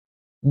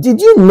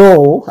Did you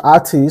know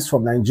artists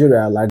from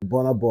Nigeria like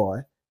Burna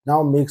Boy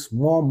now makes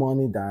more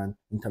money than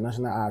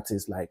international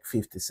artists like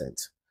 50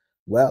 Cent?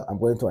 Well, I'm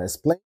going to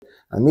explain.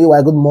 And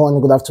meanwhile, good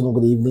morning, good afternoon,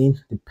 good evening,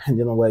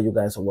 depending on where you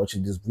guys are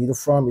watching this video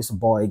from. It's a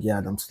boy again,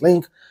 Adam's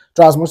Link.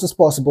 Try as much as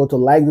possible to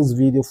like this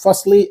video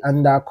firstly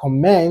and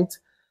comment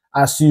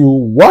as you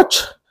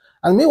watch.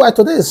 And meanwhile,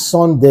 today is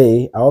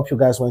Sunday. I hope you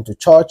guys went to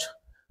church.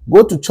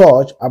 Go to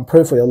church and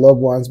pray for your loved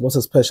ones, most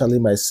especially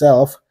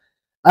myself.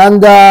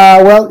 And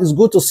well, it's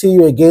good to see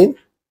you again.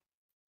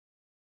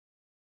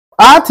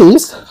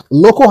 Artists,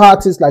 local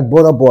artists like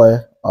Burna Boy,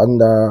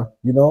 and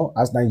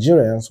as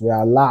Nigerians, we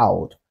are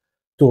allowed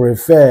to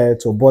refer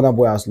to Burna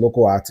Boy as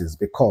local artists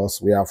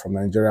because we are from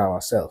Nigeria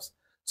ourselves.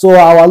 So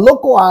our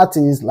local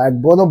artists like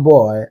Burna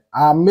Boy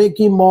are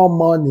making more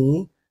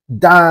money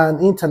than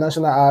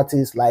international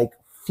artists like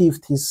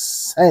 50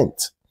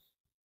 Cent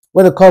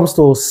when it comes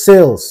to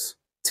sales,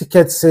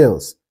 ticket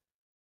sales.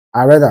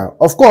 Arena.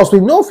 Of course,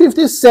 we know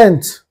 50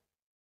 Cent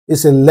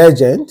is a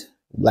legend,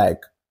 like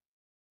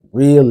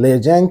real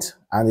legend,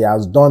 and he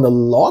has done a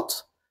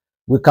lot.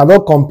 We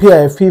cannot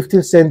compare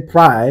 50 Cent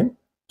prime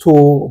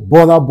to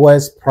Burna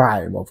Boy's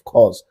prime, of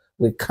course.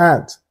 We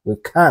can't. We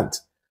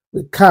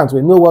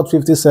know what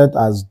 50 Cent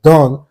has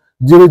done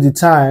during the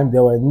time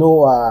there were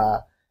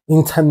no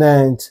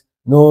internet,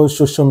 no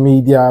social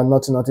media,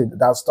 nothing,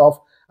 that stuff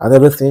and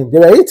everything.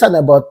 There were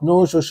internet, but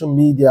no social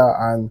media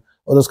and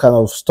all those kind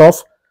of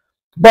stuff.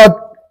 But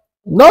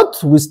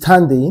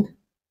notwithstanding,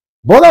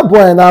 Burna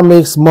Boy now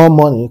makes more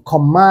money,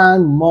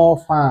 command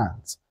more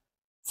fans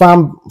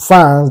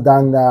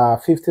than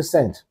 50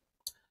 Cent.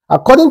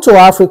 According to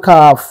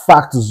Africa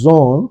Fact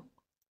Zone,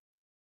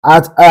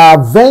 at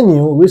a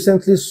venue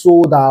recently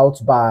sold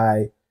out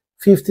by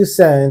 50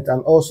 Cent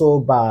and also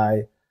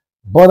by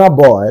Burna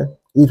Boy,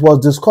 it was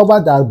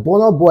discovered that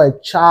Burna Boy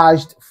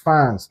charged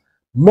fans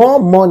more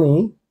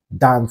money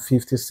than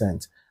 50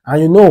 Cent.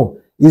 And you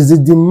know, it's the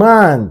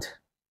demand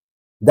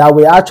that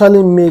will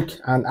actually make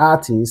an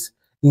artist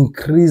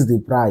increase the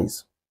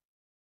price.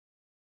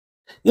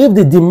 If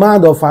the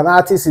demand of an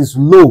artist is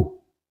low,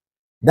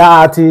 that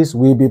artist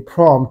will be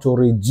prompt to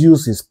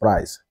reduce his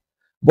price.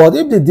 But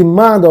if the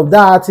demand of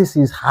that artist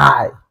is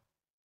high,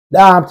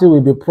 that artist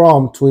will be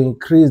prompt to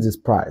increase his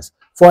price.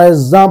 For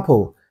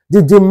example,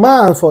 the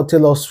demand for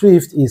Taylor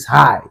Swift is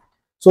high.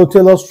 So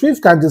Taylor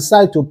Swift can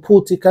decide to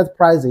put ticket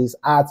prices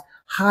at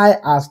high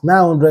as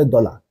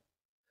 $900.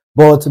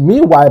 But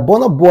meanwhile,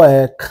 Burna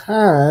Boy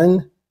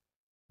can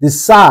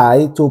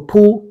decide to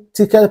put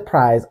ticket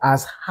price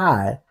as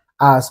high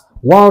as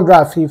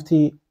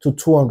 $150 to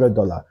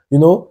 $200. You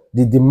know,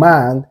 the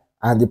demand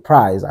and the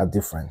price are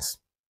different.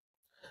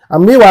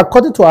 And meanwhile,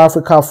 according to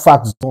Africa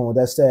Fact Zone,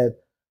 they said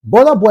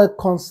Burna Boy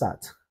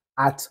concert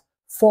at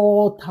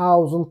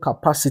 4,000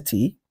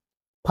 capacity,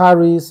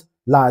 Paris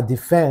La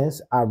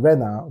Défense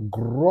Arena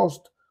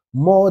grossed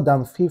more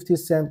than 50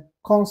 Cent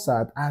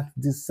concert at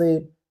the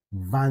same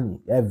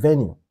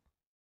venue.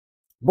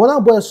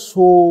 Burna Boy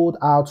sold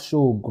out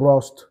show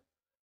grossed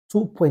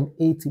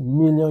 2.8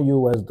 million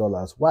US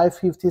dollars, while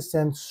 50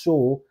 Cent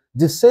show,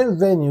 the same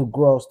venue,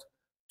 grossed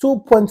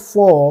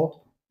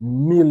 2.4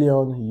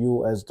 million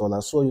US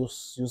dollars. So you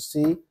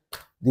see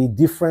the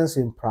difference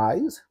in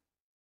price.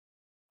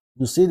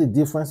 You see the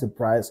difference in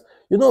price.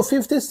 You know,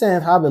 50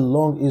 Cent have a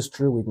long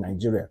history with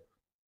Nigeria.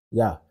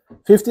 Yeah,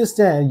 50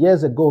 Cent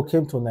years ago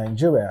came to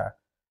Nigeria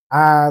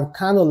and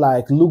kind of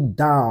like looked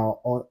down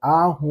on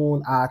our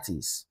own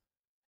artists,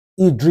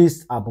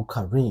 Idris Abu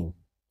Karim.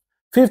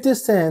 50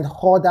 Cent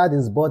ordered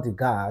his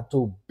bodyguard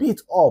to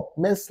beat up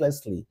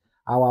mercilessly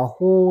our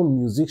own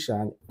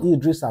musician,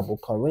 Idris Abu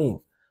Karim.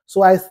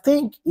 So I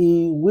think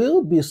it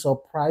will be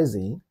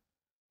surprising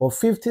for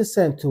 50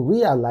 Cent to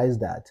realize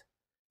that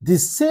the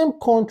same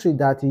country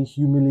that he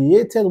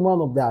humiliated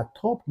one of their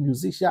top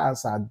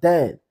musicians are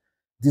dead.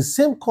 The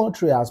same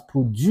country has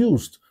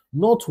produced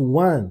not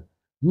one,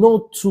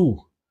 not two,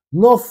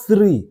 not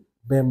three,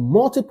 but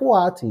multiple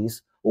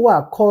artists who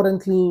are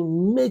currently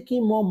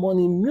making more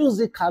money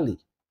musically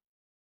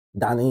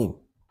than him.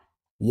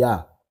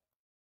 Yeah.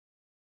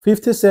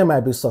 50 Cent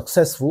might be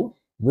successful,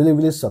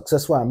 really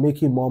successful and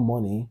making more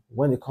money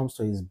when it comes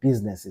to his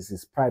businesses,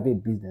 his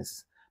private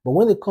business. But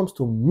when it comes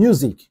to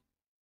music,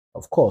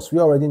 of course, we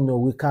already know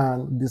we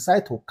can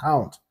decide to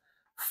count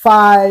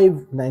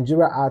 5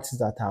 Nigerian artists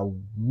that are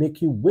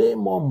making way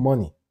more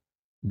money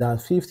than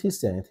 50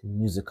 Cent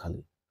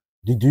musically.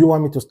 Do you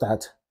want me to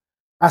start?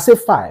 I say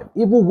 5,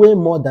 even way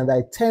more than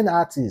like 10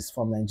 artists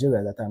from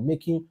Nigeria that are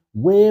making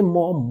way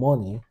more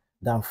money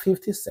than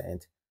 50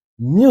 Cent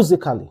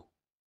musically.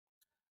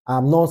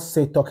 I'm not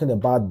talking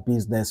about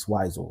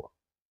business-wise.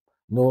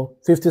 No,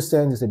 50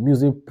 Cent is a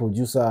music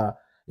producer.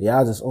 He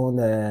has his own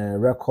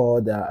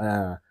record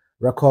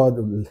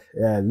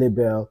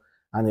label,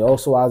 and he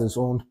also has his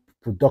own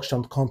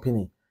production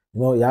company.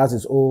 You know, he has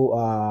his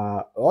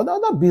own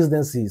other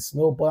businesses.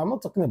 No, but I'm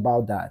not talking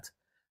about that.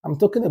 I'm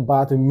talking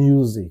about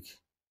music.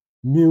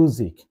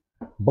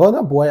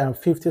 Burna Boy and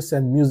 50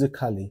 Cent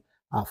musically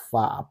are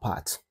far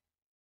apart.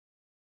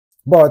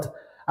 But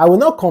I will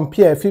not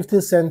compare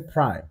 50 Cent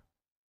prime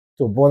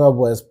to Burna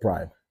Boy's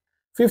prime.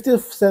 50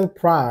 Cent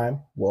prime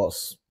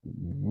was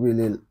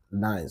really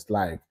nice.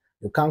 Like,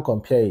 you can't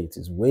compare it.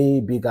 It's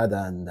way bigger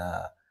than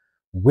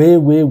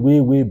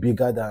way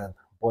bigger than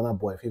Burna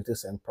Boy 50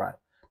 Cent prime,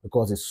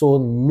 because it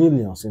sold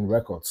millions in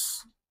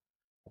records.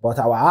 But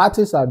our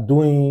artists are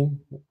doing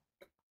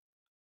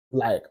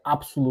like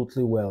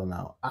absolutely well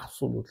now,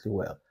 absolutely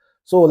well.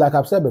 So, like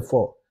I've said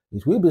before,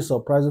 it will be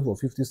surprising for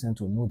 50 Cent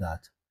to know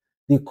that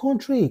the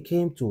country he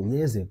came to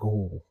years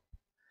ago,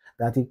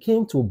 that he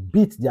came to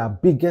beat their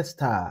biggest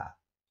star,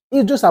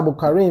 Idris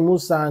Abdulkarim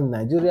Musa,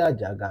 Nigeria,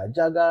 Jaga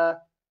Jaga,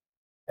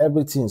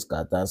 everything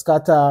scatter,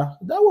 scatter.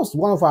 That was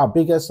one of our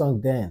biggest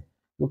songs then.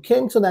 We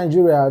came to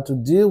Nigeria to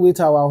deal with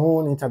our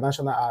own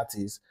international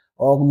artists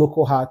or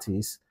local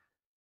artists,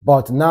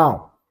 but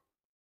now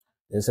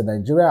there's a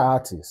Nigeria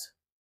artist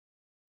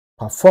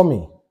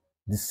performing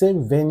the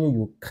same venue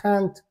you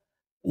can't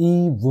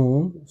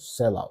even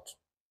sell out.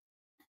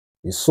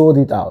 He sold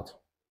it out,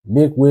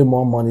 make way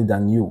more money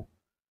than you.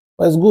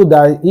 But it's good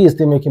that he is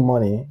still making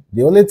money.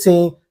 The only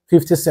thing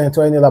 50 Cent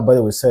or any other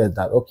body will say is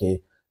that,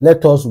 okay,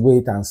 let us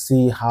wait and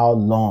see how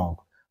long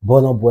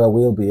Burna Boy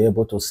will be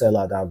able to sell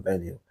out that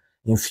venue.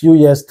 In few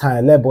years'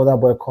 time, let Burna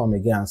Boy come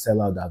again and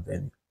sell out that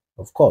venue.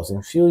 Of course,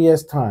 in few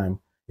years' time,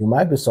 you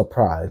might be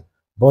surprised,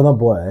 Burna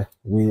Boy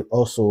will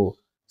also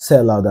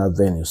sell out that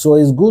venue. So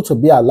it's good to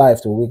be alive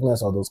to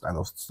witness all those kind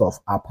of stuff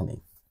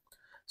happening.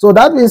 So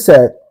that being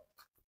said,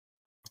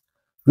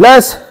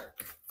 let's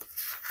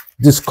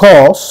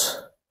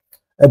discuss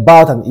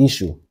about an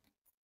issue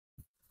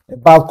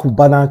about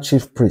Cubana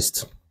chief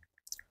priest.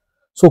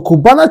 So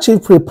Cubana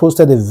chief priest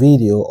posted a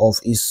video of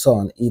his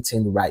son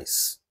eating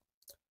rice,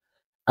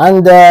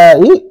 and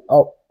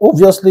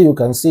obviously you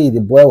can see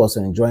the boy was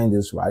enjoying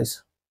this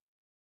rice.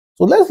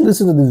 So let's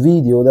listen to the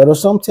video. There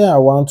was something I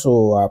want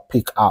to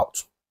pick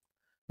out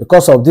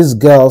because of this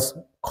girl's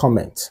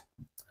comment.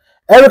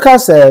 Erica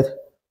said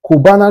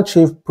Cubana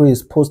chief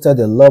priest posted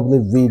a lovely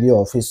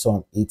video of his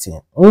son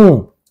eating.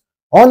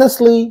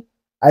 Honestly,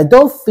 I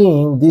don't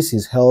think this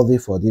is healthy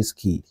for this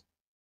kid.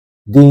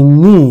 They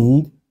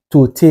need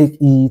to take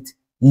it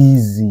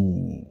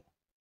easy.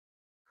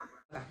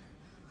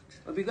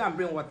 Obi, go and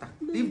bring water.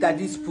 Leave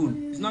daddy's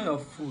spoon. It's not your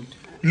food.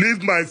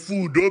 Leave my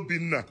food,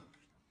 Obinna.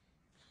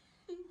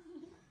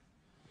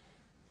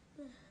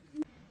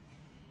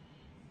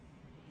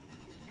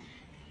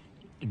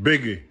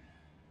 Biggie.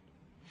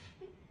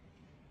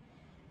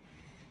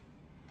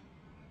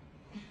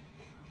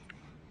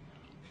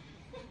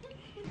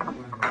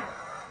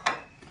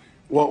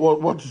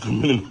 What is the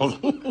meaning of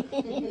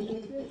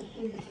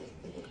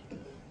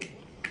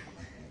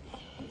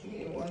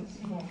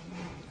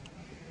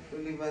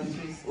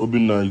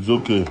Obinna, it's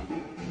okay.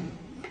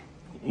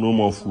 No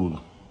more food.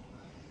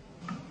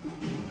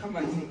 Come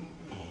and see.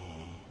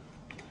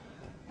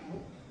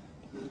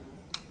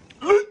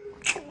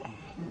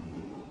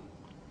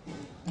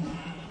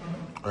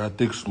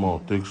 Take small,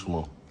 take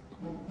small.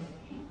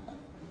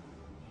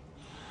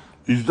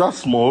 Is that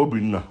small,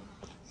 Obinna?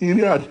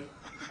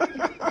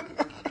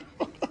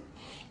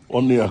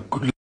 Only I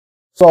could.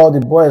 So the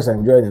boy is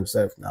enjoying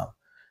himself now.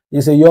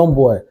 He's a young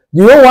boy.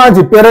 Do you want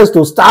the parents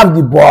to starve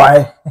the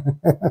boy?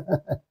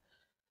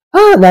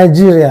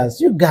 Nigerians,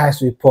 you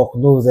guys will poke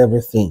knows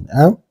everything.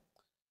 Huh?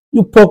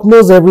 You poke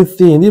knows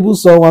everything. Even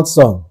saw one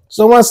song.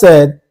 Someone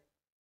said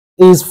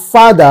his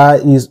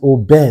father is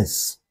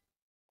obese.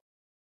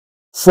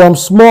 From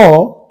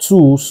small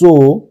to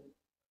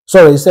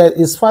he said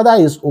his father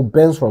is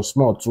obese from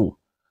small too.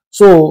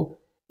 So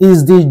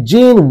is the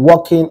gene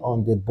working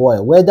on the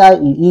boy? Whether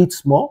he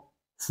eats more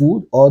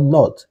food or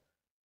not,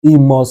 he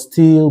must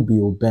still be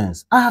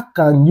obese. How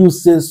can you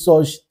say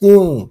such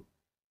thing?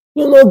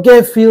 You know,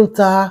 get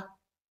filter.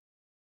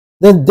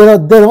 Then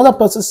another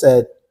person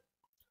said,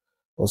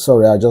 oh,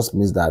 sorry, I just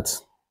missed that.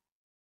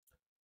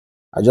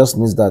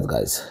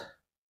 Guys.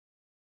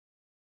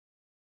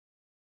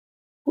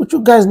 But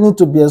you guys need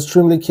to be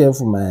extremely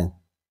careful, man.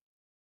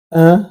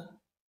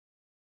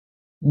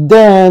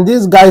 Then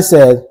this guy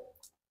said,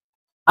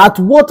 at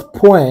what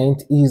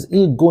point is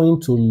he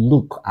going to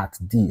look at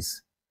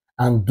this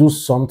and do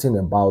something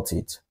about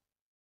it?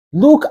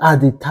 Look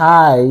at the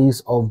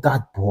thighs of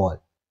that boy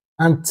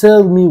and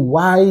tell me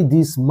why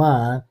this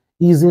man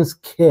isn't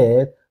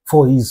scared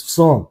for his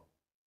son.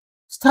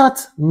 Start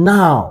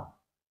now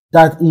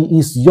that he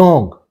is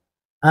young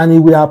and he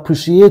will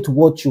appreciate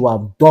what you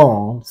have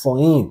done for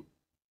him.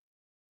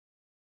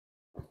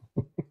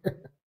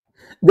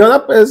 The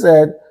other person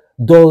said,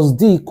 does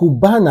the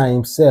Cubana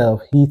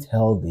himself eat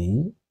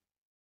healthy?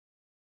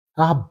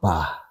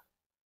 Abba,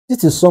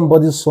 this is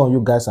somebody's son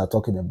you guys are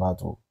talking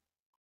about.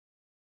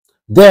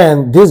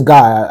 Then this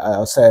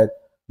guy said,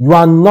 you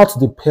are not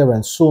the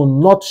parent, so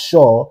not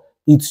sure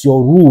it's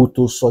your rule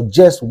to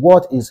suggest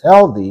what is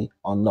healthy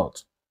or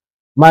not.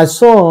 My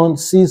son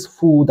sees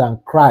food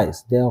and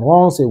cries, then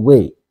runs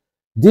away.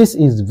 This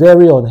is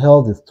very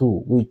unhealthy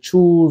too. We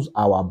choose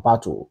our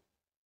battle.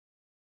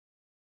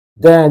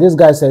 Then this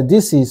guy said,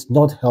 this is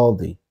not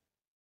healthy.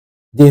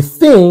 They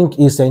think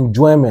it's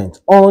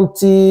enjoyment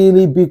until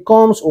it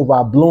becomes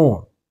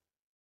overblown.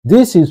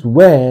 This is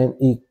when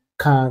it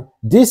can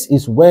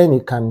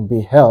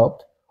be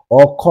helped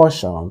or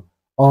cautioned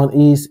on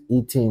his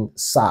eating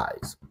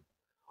size.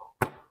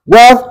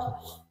 Well,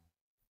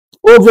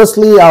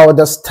 obviously, I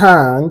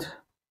understand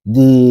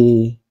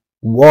the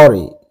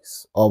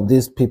worries of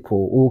these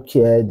people who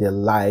care, they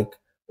like,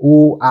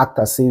 who act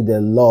as if they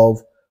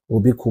love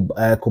Obi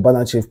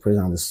Cubana chief priest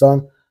and the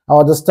son. I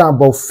understand,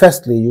 but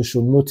firstly, you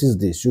should notice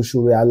this. You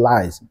should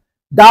realize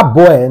that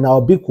boy now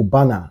Obi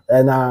Cubana,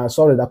 and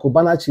sorry, the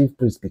Cubana chief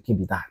priest became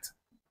be that.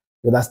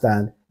 You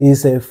understand?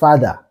 He's a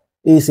father.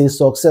 He's a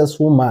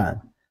successful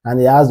man, and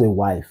he has a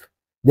wife.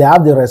 They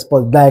have the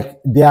response.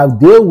 Like they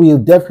will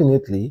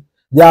definitely.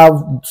 They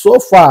have so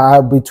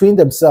far between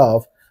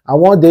themselves, and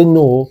what they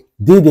know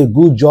did a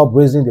good job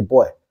raising the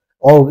boy,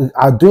 or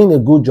are doing a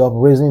good job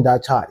raising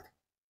that child.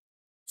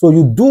 So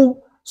you do.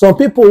 Some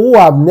people who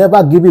have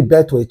never given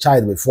birth to a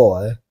child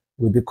before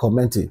will be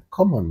commenting,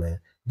 "Come on, man,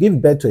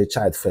 give birth to a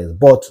child first."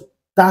 But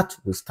that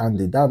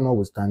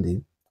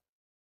notwithstanding,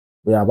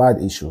 we have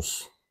had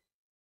issues.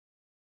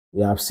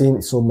 We have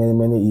seen so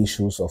many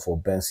issues of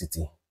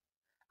obesity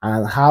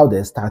and how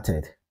they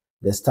started.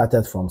 They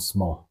started from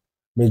small.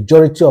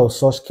 Majority of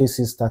such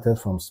cases started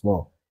from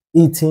small.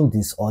 Eating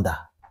disorder.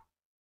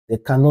 They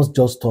cannot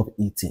just stop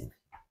eating.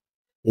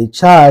 A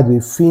child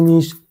will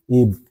finish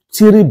a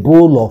 3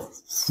 bowl of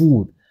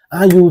food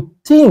and you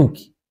think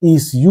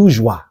it's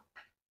usual.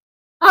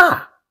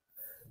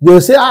 They'll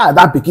say,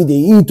 that pikin they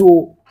eat.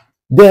 Oh.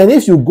 Then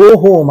if you go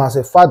home as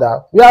a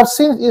father, we have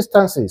seen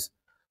instances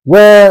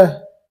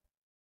where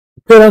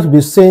parents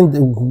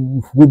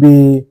will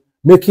be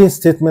making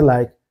statement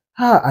like,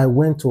 I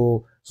went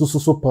to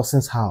so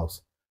person's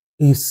house.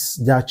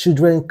 Is their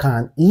children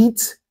can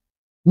eat?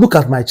 Look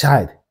at my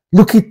child.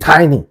 Look it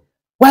tiny.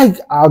 Why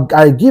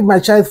I give my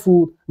child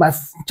food? My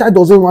child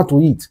doesn't want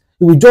to eat.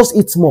 He will just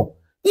eat more.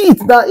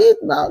 Eat now, eat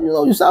now.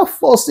 You start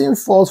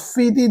force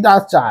feeding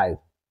that child.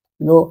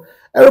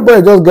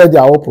 Everybody just get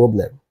their own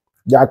problem.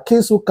 There are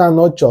kids who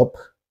cannot chop.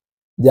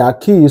 There are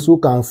kids who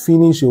can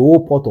finish a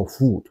whole pot of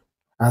food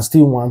and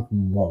still want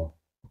more.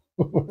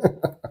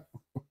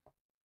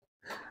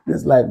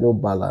 This life no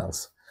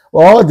balance. But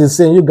all the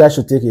same, you guys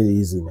should take it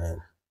easy,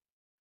 man.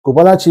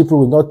 Cubana Chifu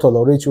will not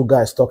tolerate you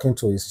guys talking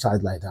to his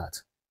child like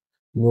that.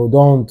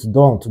 Don't.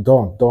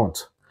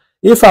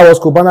 If I was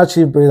Cubana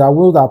Chief Priest, I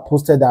would have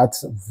posted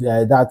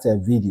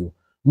that video.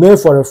 Knowing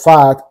for a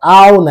fact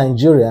how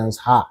Nigerians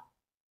are.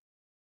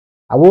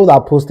 I would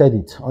have posted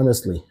it,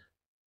 honestly.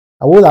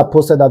 I would have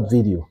posted that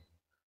video.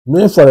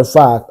 Knowing for a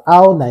fact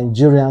how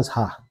Nigerians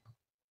are.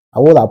 I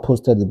would have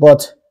posted it,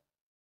 but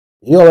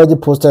he already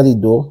posted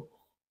it though.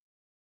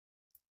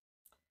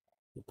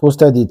 He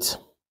posted it.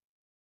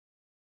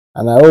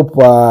 And I hope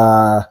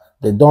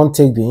they don't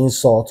take the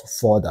insult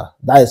further.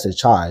 That is a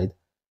child.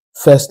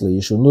 Firstly,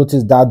 you should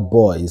notice that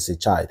boy is a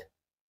child.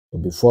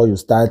 Before you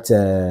start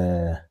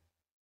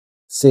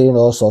saying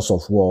all sorts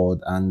of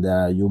words, and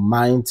you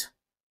might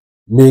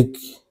make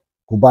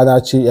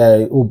Cubana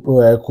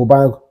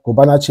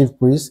chief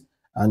priest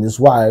and his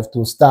wife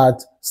to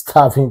start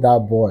starving that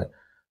boy.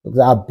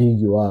 Look how big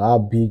you are, how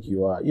big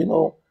you are.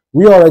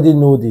 We already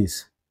know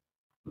this.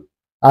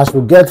 As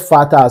you get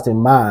fatter as a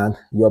man,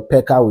 your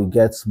pecker will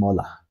get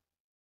smaller.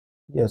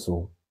 Yes,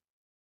 so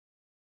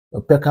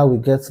your pecker will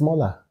get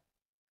smaller.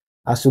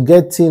 As you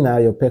get thinner,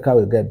 your pecker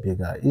will get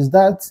bigger. Is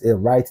that a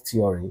right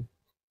theory?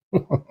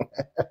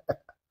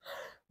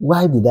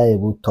 Why did I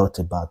even thought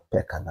about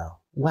pecker now?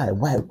 Why?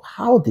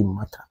 How the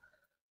matter?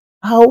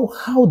 How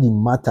the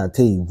matter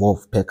to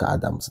involve Pecker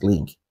Adams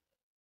Link?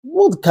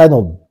 What kind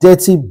of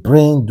dirty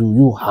brain do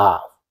you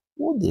have?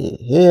 What the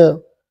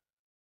hell?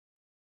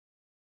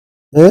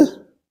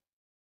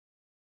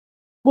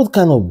 What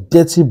kind of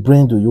dirty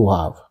brain do you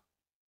have?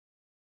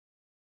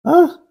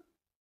 Huh?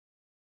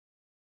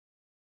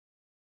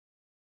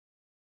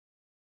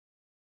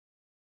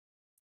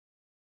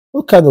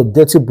 What kind of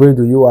dirty brain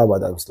do you have,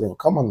 Adams Link?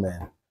 Come on,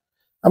 man.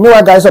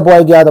 Guys, your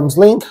boy Adams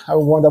Link. Have a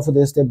wonderful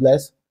day. Stay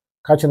blessed.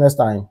 Catch you next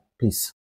time. Peace.